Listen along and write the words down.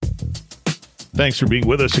Thanks for being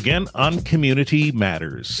with us again on Community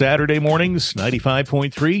Matters. Saturday mornings,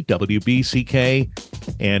 95.3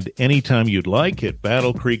 WBCK, and anytime you'd like at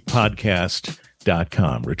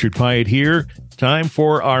battlecreekpodcast.com. Richard Pyatt here. Time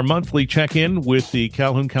for our monthly check-in with the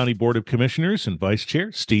Calhoun County Board of Commissioners and Vice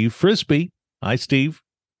Chair Steve Frisbee. Hi, Steve.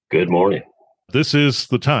 Good morning. This is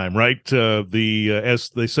the time, right? As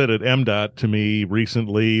they said at MDOT to me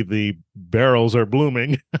recently, the barrels are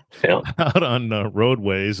blooming out on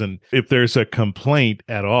roadways. And if there's a complaint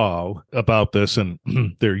at all about this, and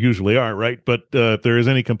there usually are, right? But if there is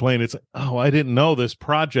any complaint, it's, I didn't know this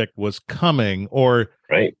project was coming, or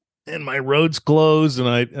right. And my road's closed and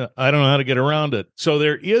I don't know how to get around it. So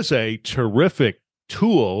there is a terrific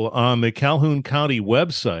tool on the Calhoun County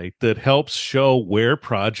website that helps show where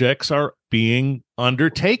projects are being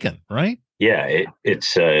undertaken, right? Yeah,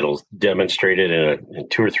 it'll demonstrate it in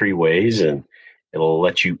 2 or 3 ways, and it'll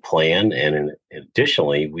let you plan. And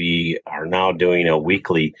additionally, we are now doing a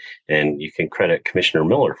weekly, and you can credit Commissioner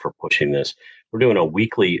Miller for pushing this. We're doing a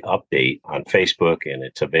weekly update on Facebook, and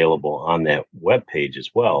it's available on that webpage as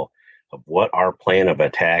well, of what our plan of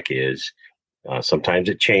attack is. Sometimes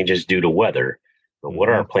it changes due to weather, but what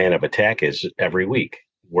our plan of attack is every week,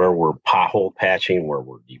 where we're pothole patching, where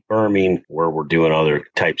we're deberming, where we're doing other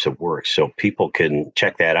types of work. So people can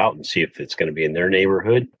check that out and see if it's going to be in their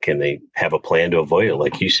neighborhood. Can they have a plan to avoid it?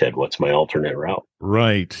 Like you said, what's my alternate route?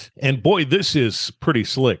 Right. And boy, this is pretty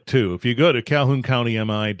slick too. If you go to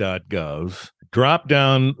calhouncountymi.gov, drop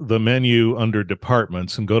down the menu under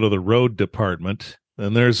departments and go to the road department.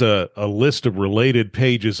 And there's a list of related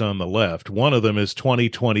pages on the left. One of them is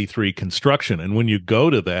 2023 construction. And when you go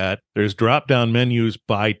to that, there's drop-down menus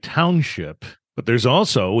by township. But there's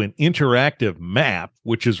also an interactive map,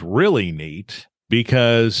 which is really neat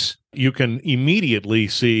because you can immediately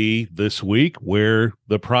see this week where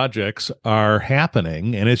the projects are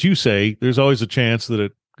happening. And as you say, there's always a chance that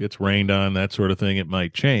it gets rained on, that sort of thing. It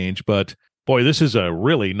might change. But boy, this is a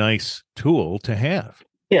really nice tool to have.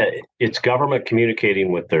 Yeah, it's government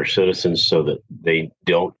communicating with their citizens so that they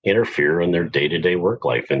don't interfere in their day-to-day work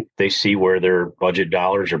life, and they see where their budget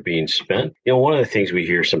dollars are being spent. You know, one of the things we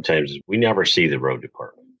hear sometimes is we never see the road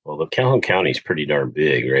department. Well, the Calhoun County is pretty darn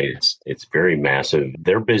big, right? It's very massive.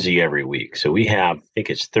 They're busy every week. So we have, I think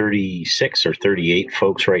it's 36 or 38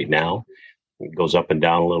 folks right now. It goes up and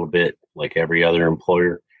down a little bit like every other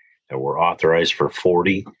employer. And we're authorized for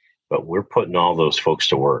 40, but we're putting all those folks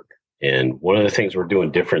to work. And one of the things we're doing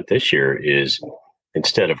different this year is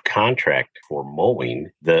instead of contract for mowing,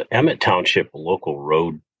 the Emmett Township local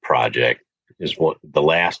road project is what the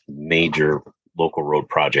last major local road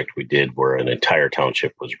project we did where an entire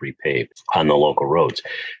township was repaved on the local roads.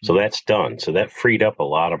 So that's done. So that freed up a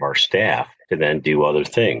lot of our staff to then do other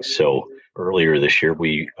things. So earlier this year,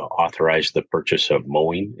 we authorized the purchase of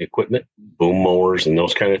mowing equipment, boom mowers and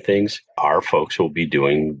those kind of things. Our folks will be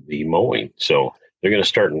doing the mowing. So they're going to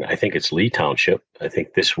start in, I think it's Lee Township, I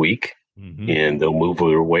think this week, and they'll move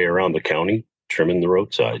their way around the county, trimming the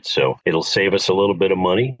roadside. So it'll save us a little bit of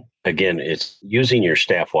money. Again, it's using your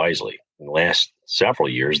staff wisely. In the last several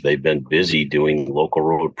years, they've been busy doing local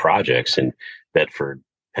road projects in Bedford,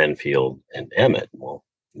 Penfield, and Emmett. Well,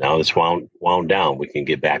 now it's wound down. We can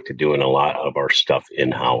get back to doing a lot of our stuff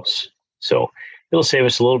in-house. So it'll save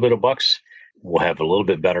us a little bit of bucks. We'll have a little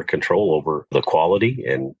bit better control over the quality,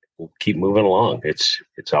 and we'll keep moving along. It's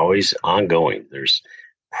always ongoing. There's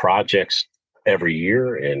projects every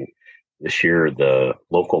year, and this year the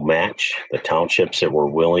local match, the townships that were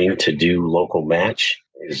willing to do local match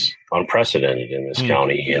is unprecedented in this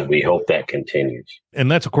county, and we hope that continues.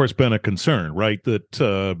 And that's, of course, been a concern, right? That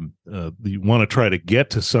you want to try to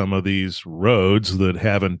get to some of these roads that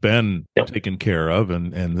haven't been taken care of,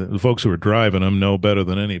 and the folks who are driving them know better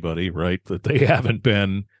than anybody, right? That they haven't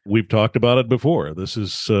been. We've talked about it before. This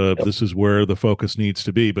is where the focus needs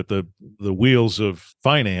to be, but the wheels of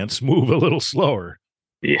finance move a little slower.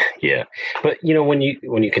 Yeah. But when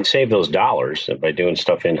you can save those dollars by doing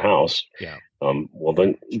stuff in house, well,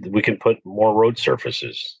 then we can put more road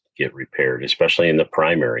surfaces get repaired, especially in the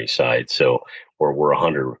primary side. So where we're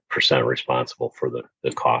 100% responsible for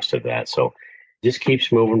the cost of that. So this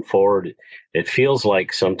keeps moving forward. It feels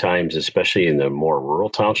like sometimes, especially in the more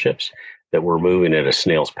rural townships, that we're moving at a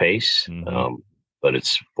snail's pace. But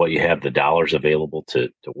it's what you have the dollars available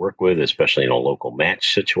to work with, especially in a local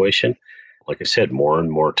match situation. Like I said, more and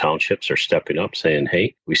more townships are stepping up saying,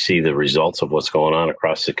 hey, we see the results of what's going on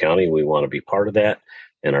across the county. We want to be part of that.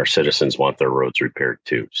 And our citizens want their roads repaired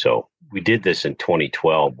too. So we did this in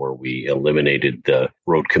 2012 where we eliminated the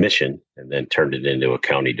road commission and then turned it into a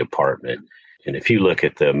county department. And if you look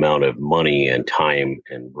at the amount of money and time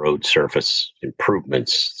and road surface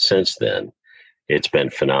improvements since then, it's been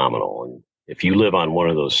phenomenal. And if you live on one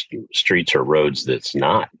of those streets or roads that's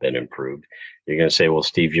not been improved, you're going to say, well,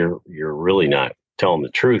 Steve, you're really not telling the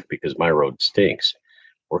truth because my road stinks.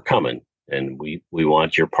 We're coming. And we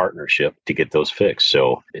want your partnership to get those fixed.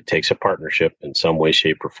 So it takes a partnership in some way,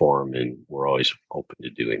 shape, or form, and we're always open to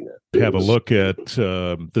doing that. Have a look at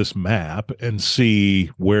this map and see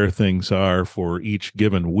where things are for each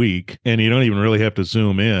given week. And you don't even really have to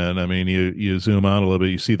zoom in. I mean, you zoom out a little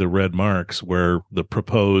bit, you see the red marks where the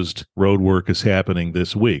proposed road work is happening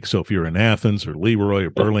this week. So if you're in Athens or Leroy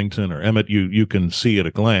or Burlington or Emmett, you can see at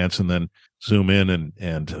a glance and then zoom in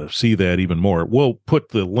and see that even more. We'll put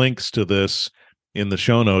the links to this in the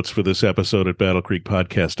show notes for this episode at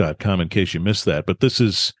battlecreekpodcast.com in case you missed that. But this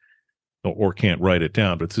is, or can't write it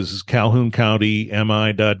down, but this is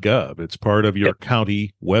calhouncountymi.gov. It's part of your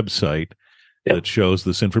county website that shows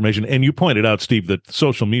this information. And you pointed out, Steve, that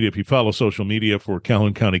social media, if you follow social media for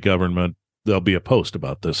Calhoun County government, there'll be a post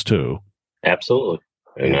about this too. Absolutely.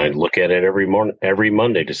 And I look at it every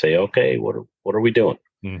Monday to say, okay, what are we doing?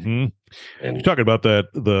 Mm-hmm. And you're talking about that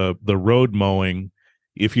the road mowing.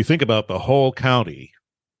 If you think about the whole county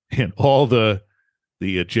and all the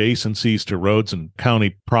adjacencies to roads and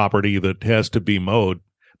county property that has to be mowed,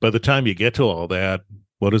 by the time you get to all that,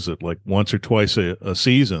 what is it, like once or twice a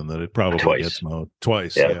season that it probably gets mowed?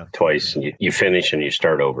 Twice. Yeah. Twice. And you finish and you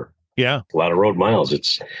start over. Yeah. A lot of road miles.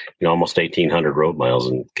 It's almost 1,800 road miles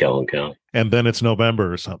in Calhoun County. And then it's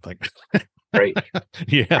November or something. Right.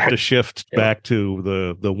 You have to shift back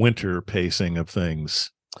to the winter pacing of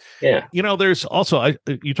things. Yeah. There's also,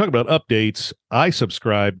 you talk about updates. I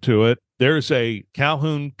subscribe to it. There's a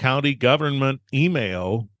Calhoun County government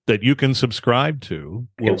email that you can subscribe to.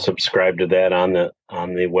 You can subscribe to that on the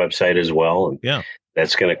website as well. And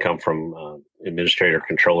that's going to come from Administrator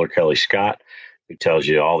Controller Kelly Scott, who tells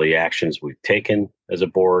you all the actions we've taken as a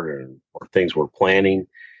board or things we're planning.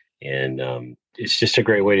 And it's just a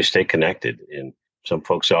great way to stay connected. And some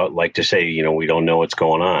folks like to say, we don't know what's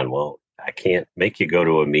going on. Well, I can't make you go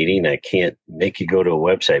to a meeting. I can't make you go to a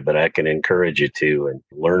website, but I can encourage you to and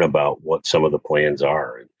learn about what some of the plans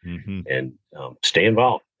are and stay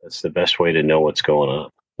involved. That's the best way to know what's going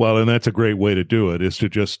on. Well, and that's a great way to do it, is to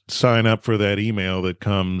just sign up for that email that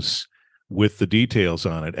comes with the details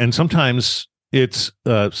on it. And sometimes it's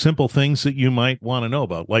simple things that you might want to know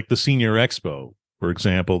about, like the Senior Expo, for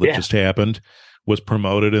example, that just happened, was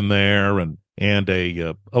promoted in there, and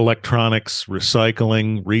a electronics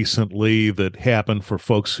recycling recently that happened for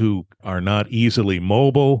folks who are not easily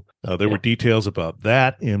mobile. There were details about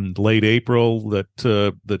that in late April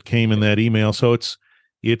that came in that email. So it's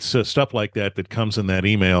stuff like that comes in that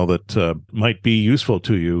email that might be useful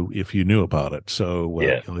to you if you knew about it. So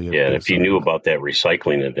if you knew about that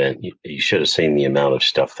recycling event, you should have seen the amount of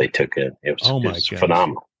stuff they took in. It was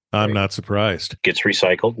phenomenal. I'm not surprised. Gets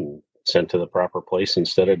recycled and sent to the proper place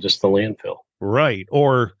instead of just the landfill. Right.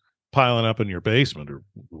 Or piling up in your basement or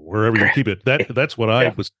wherever you keep it. That's what I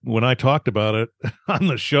was, when I talked about it on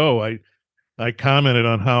the show, I commented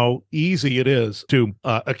on how easy it is to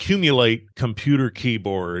accumulate computer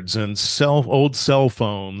keyboards and old cell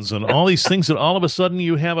phones and all these things that all of a sudden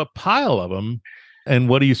you have a pile of them. And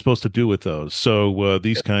what are you supposed to do with those? So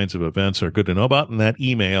these kinds of events are good to know about, and that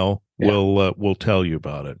email will tell you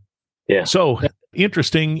about it. Yeah. So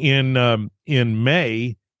interesting, in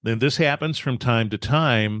May, then this happens from time to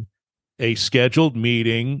time, a scheduled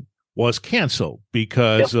meeting was canceled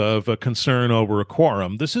because of a concern over a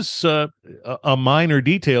quorum. This is a minor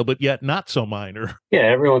detail, but yet not so minor. Yeah,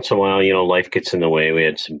 every once in a while, life gets in the way. We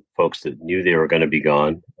had some folks that knew they were going to be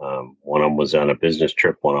gone. One of them was on a business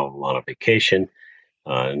trip, one of them on a vacation.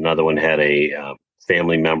 Another one had a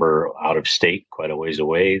family member out of state, quite a ways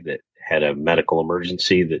away, that had a medical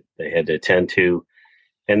emergency that they had to attend to.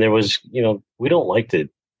 And there was, we don't like to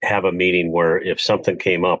have a meeting where if something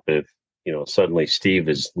came up, if, suddenly Steve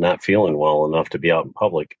is not feeling well enough to be out in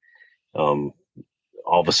public, all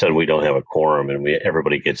of a sudden we don't have a quorum and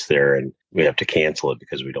everybody gets there and we have to cancel it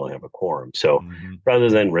because we don't have a quorum. So rather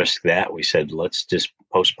than risk that, we said, let's just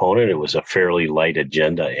postpone it. It was a fairly light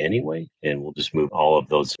agenda anyway, and we'll just move all of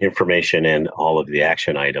those information and all of the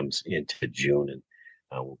action items into June, and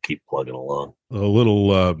we'll keep plugging along. A little,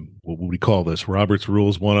 what would we call this? Robert's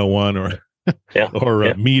Rules 101 or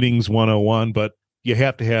Meetings 101, but you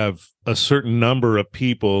have to have a certain number of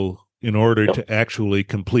people in order to actually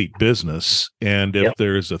complete business. And if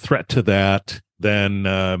there's a threat to that, then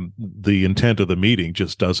the intent of the meeting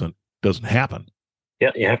just doesn't happen.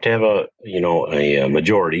 Yeah, you have to have a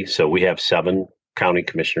majority. So we have 7 county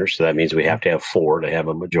commissioners. So that means we have to have 4 to have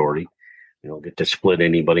a majority. You don't get to split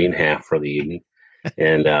anybody in half for the evening.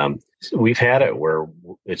 And we've had it where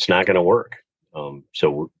it's not going to work.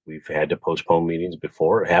 So we've had to postpone meetings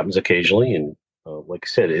before. It happens occasionally. And like I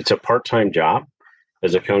said, it's a part-time job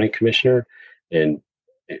as a county commissioner. And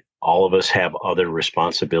all of us have other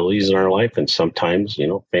responsibilities in our life. And sometimes,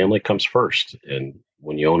 family comes first. And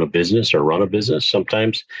when you own a business or run a business,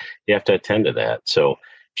 sometimes you have to attend to that. So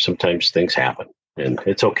sometimes things happen and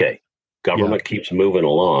it's okay. Yeah. Government keeps moving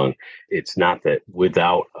along. It's not that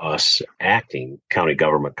without us acting, county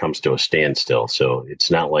government comes to a standstill. So it's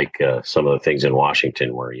not like some of the things in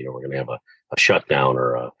Washington where, we're going to have a shutdown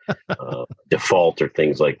or a default or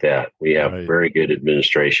things like that. We have Right. very good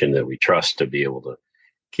administration that we trust to be able to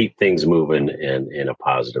keep things moving in a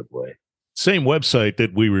positive way. Same website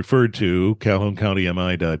that we referred to,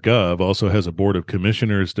 calhouncountymi.gov, also has a Board of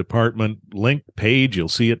Commissioners department link page. You'll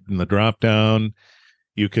see it in the drop down.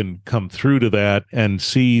 You can come through to that and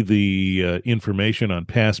see the information on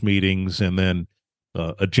past meetings and then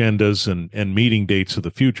agendas and meeting dates of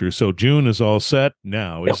the future. So June is all set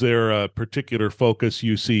now. Yep. Is there a particular focus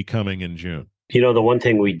you see coming in June? The one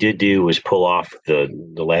thing we did do was pull off the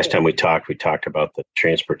last time we talked about the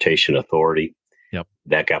Transportation Authority. Yep.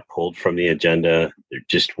 That got pulled from the agenda. There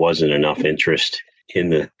just wasn't enough interest in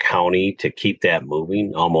the county to keep that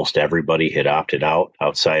moving. Almost everybody had opted out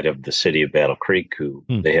outside of the city of Battle Creek, who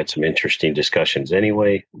they had some interesting discussions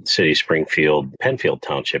anyway. The city of Springfield, Penfield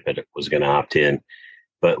Township was going to opt in,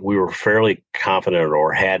 but we were fairly confident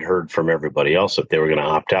or had heard from everybody else that they were going to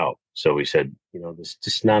opt out. So we said, this is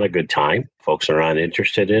just not a good time. Folks are not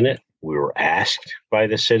interested in it. We were asked by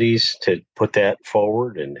the cities to put that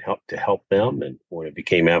forward and help them. And when it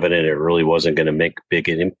became evident it really wasn't going to make big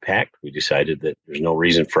an impact, we decided that there's no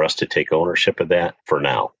reason for us to take ownership of that for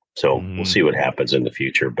now. So we'll see what happens in the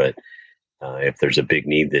future. But if there's a big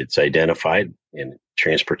need that's identified in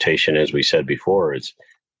transportation, as we said before,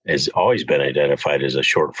 has always been identified as a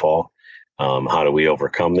shortfall. How do we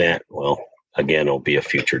overcome that? Well, again, it'll be a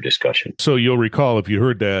future discussion. So you'll recall, if you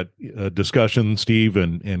heard that discussion, Steve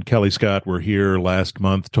and Kelly Scott were here last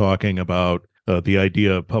month talking about the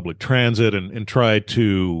idea of public transit and try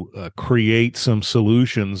to create some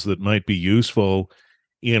solutions that might be useful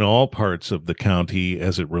in all parts of the county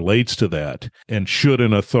as it relates to that. And should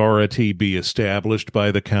an authority be established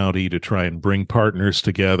by the county to try and bring partners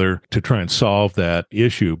together to try and solve that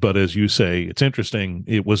issue? But as you say, it's interesting,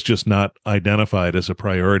 it was just not identified as a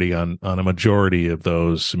priority on a majority of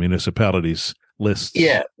those municipalities' lists.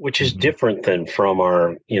 Yeah, which is different than from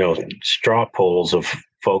our, straw polls of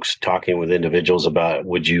folks talking with individuals about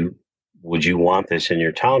would you want this in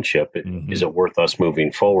your township? Is it worth us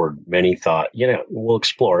moving forward? Many thought, we'll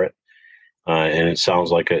explore it. And it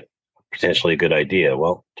sounds like potentially a good idea.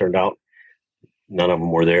 Well, turned out none of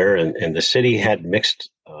them were there. And the city had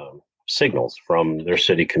mixed signals from their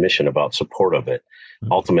city commission about support of it.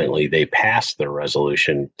 Ultimately, they passed their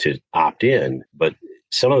resolution to opt in. But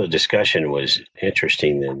some of the discussion was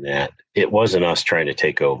interesting in that it wasn't us trying to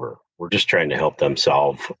take over. We're just trying to help them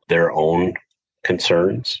solve their own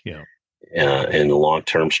concerns. Yeah. And the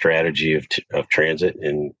long-term strategy of transit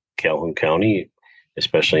in Calhoun County,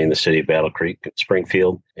 especially in the city of Battle Creek,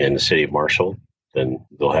 Springfield, and the city of Marshall, then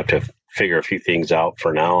they'll have to figure a few things out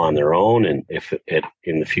for now on their own. And if it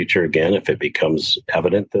in the future, again, if it becomes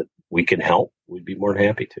evident that we can help, we'd be more than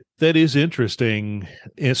happy to. That is interesting.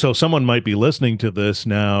 And so someone might be listening to this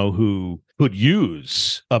now who could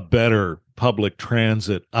use a better public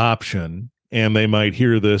transit option. And they might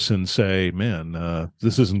hear this and say, man,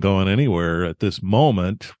 this isn't going anywhere at this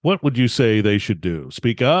moment. What would you say they should do?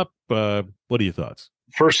 Speak up? What are your thoughts?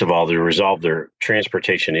 First of all, to resolve their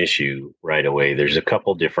transportation issue right away, there's a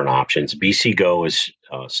couple different options. BC Go is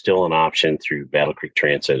still an option through Battle Creek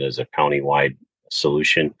Transit as a countywide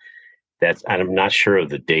solution. I'm not sure of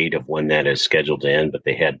the date of when that is scheduled to end, but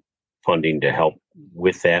they had funding to help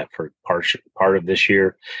with that for part of this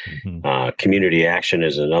year. Community Action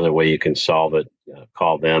is another way you can solve it.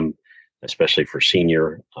 Call them, especially for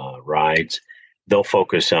senior rides. They'll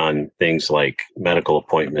focus on things like medical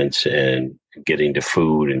appointments and getting to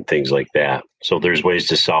food and things like that. So there's ways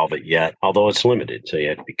to solve it yet, although it's limited. So you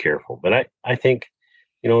have to be careful. But I think,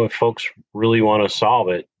 if folks really want to solve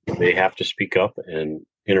it, they have to speak up and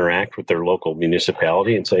interact with their local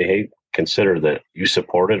municipality and say, hey, consider that you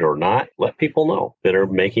support it or not. Let people know that are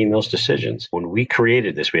making those decisions. When we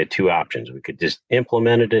created this, we had two options. We could just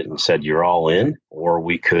implemented it and said you're all in, or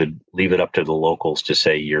we could leave it up to the locals to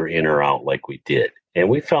say you're in or out like we did. And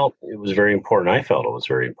we felt it was very important. I felt it was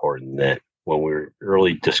very important that when we were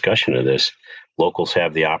early discussion of this, locals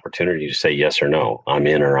have the opportunity to say yes or no. I'm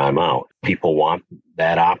in or I'm out. People want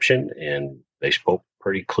that option, and they spoke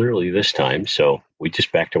pretty clearly this time. So we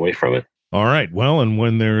just backed away from it. All right. Well, and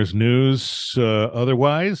when there's news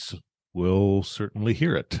otherwise, we'll certainly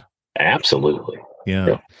hear it. Absolutely.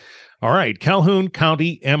 Yeah. All right.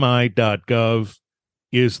 CalhounCountyMI.gov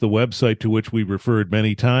is the website to which we referred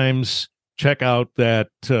many times. Check out that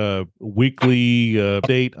weekly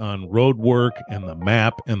update on Roadwork and the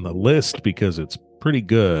map and the list because it's pretty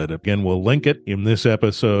good. Again, we'll link it in this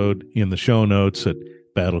episode in the show notes at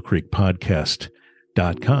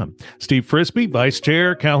battlecreekpodcast.com. Steve Frisbee, Vice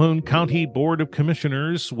Chair, Calhoun County Board of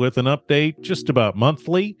Commissioners, with an update just about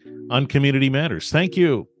monthly on community matters. Thank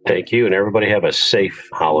you. Thank you, and everybody have a safe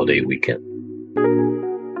holiday weekend.